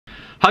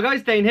Hi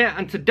guys, Dane here,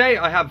 and today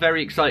I have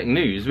very exciting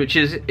news, which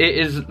is,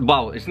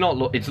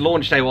 it's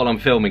launch day while I'm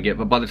filming it,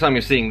 but by the time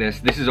you're seeing this,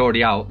 this is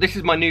already out. This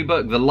is my new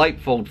book, The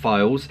Leipfold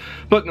Files,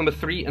 book number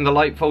 3 in the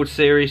Leipfold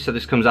series, so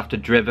this comes after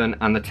Driven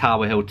and the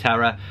Tower Hill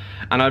Terror,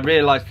 and I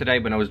realised today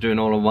when I was doing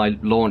all of my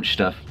launch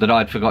stuff that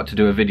I'd forgot to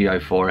do a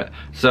video for it,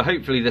 so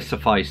hopefully this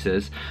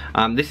suffices.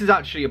 This is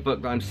actually a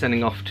book that I'm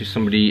sending off to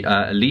somebody,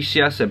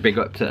 Alicia, so big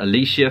up to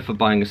Alicia for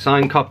buying a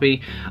signed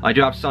copy. I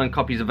do have signed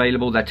copies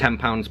available, they're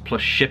 £10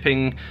 plus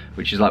shipping,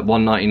 which is like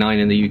 $1.99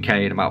 in the UK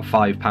and about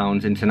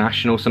 £5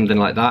 international, something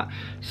like that.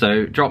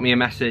 So drop me a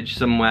message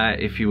somewhere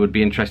if you would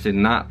be interested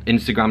in that.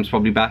 Instagram's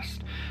probably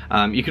best.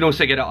 You can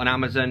also get it on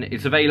Amazon.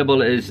 It's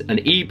available as an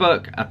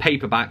ebook, a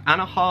paperback, and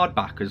a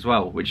hardback as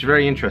well, which is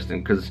very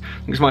interesting because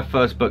I think it's my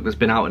first book that's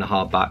been out in a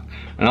hardback,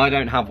 and I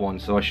don't have one,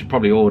 so I should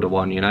probably order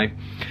one, you know.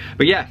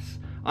 But yes,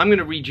 I'm going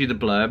to read you the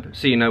blurb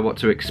so you know what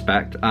to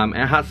expect.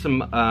 It has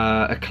some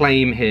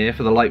acclaim here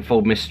for the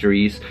Leipfold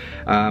mysteries,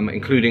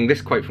 including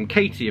this quote from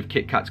Katie of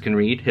Kit Kats Can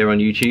Read here on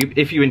YouTube.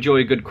 If you enjoy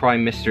a good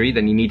crime mystery,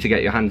 then you need to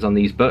get your hands on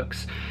these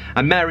books.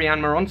 And Mary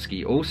Ann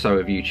Moronsky, also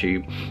of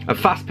YouTube. A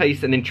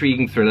fast-paced and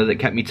intriguing thriller that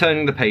kept me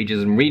turning the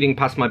pages and reading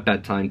past my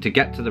bedtime to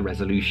get to the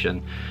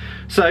resolution.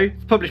 So,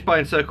 it's published by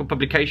Encircle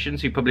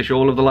Publications, who publish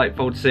all of the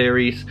Leipfold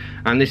series,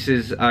 and this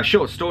is a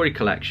short story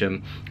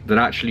collection that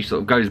actually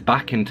sort of goes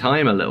back in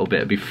time a little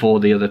bit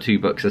before the other two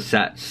books are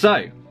set.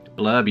 So,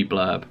 blurby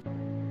blurb.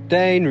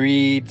 Dane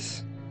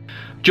reads.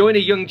 Join a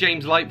young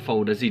James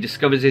Leipfold as he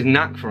discovers his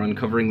knack for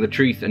uncovering the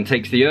truth and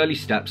takes the early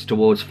steps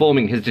towards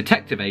forming his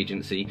detective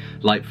agency,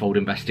 Leipfold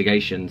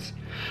Investigations.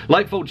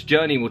 Leipfold's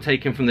journey will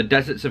take him from the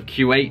deserts of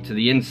Kuwait to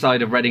the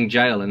inside of Reading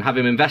Jail and have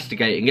him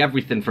investigating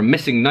everything from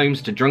missing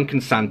gnomes to drunken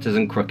Santas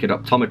and crooked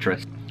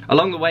optometrists.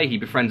 Along the way, he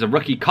befriends a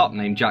rookie cop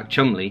named Jack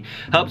Chumley,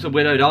 helps a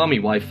widowed army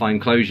wife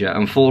find closure,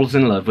 and falls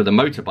in love with a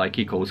motorbike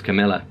he calls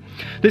Camilla.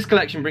 This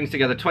collection brings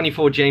together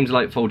 24 James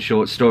Leipfold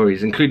short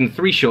stories, including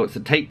 3 shorts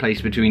that take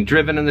place between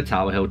Driven and the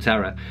Tower Hill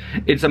Terror.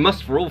 It's a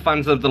must for all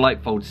fans of the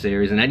Leipfold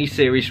series and any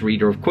serious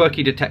reader of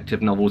quirky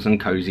detective novels and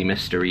cosy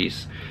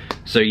mysteries.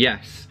 So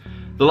yes,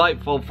 The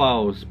Leipfold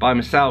Files by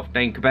myself,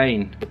 Dane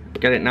Cobain.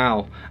 Get it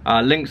now.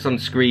 Links on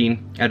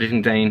screen,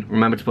 editing Dane,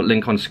 remember to put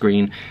link on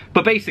screen.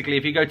 But basically,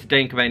 if you go to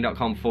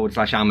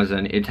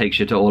danecobain.com/Amazon, it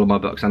takes you to all of my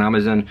books on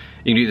Amazon.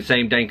 You can do the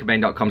same,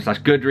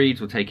 danecobain.com/Goodreads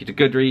will take you to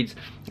Goodreads.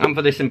 And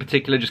for this in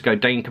particular, just go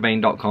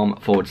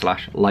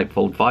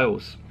danecobain.com/Leipfold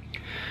Files.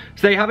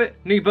 So there you have it,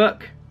 new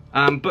book.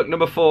 Book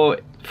number 4,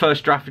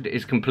 first draft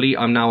is complete.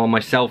 I'm now on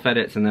my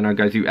self-edits, and then I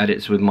go through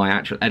edits with my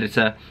actual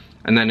editor.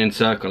 And then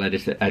Encircle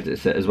edits it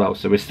as well.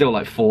 So we're still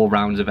like 4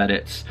 rounds of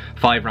edits,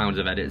 5 rounds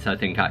of edits I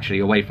think actually,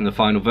 away from the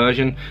final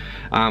version.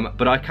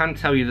 But I can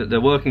tell you that the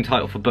working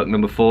title for book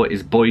number 4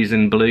 is Boys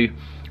in Blue.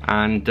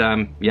 And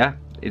yeah,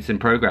 it's in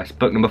progress.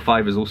 Book number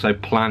 5 is also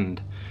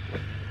planned.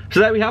 So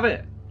there we have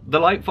it. The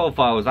Leipfold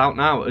Files out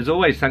now. As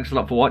always, thanks a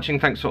lot for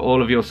watching. Thanks for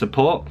all of your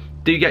support.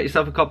 Do get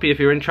yourself a copy if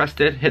you're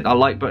interested. Hit that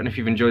like button if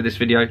you've enjoyed this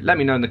video. Let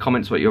me know in the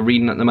comments what you're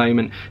reading at the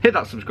moment. Hit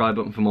that subscribe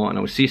button for more, and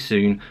I will see you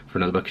soon for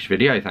another bookish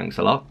video. Thanks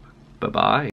a lot. Bye-bye.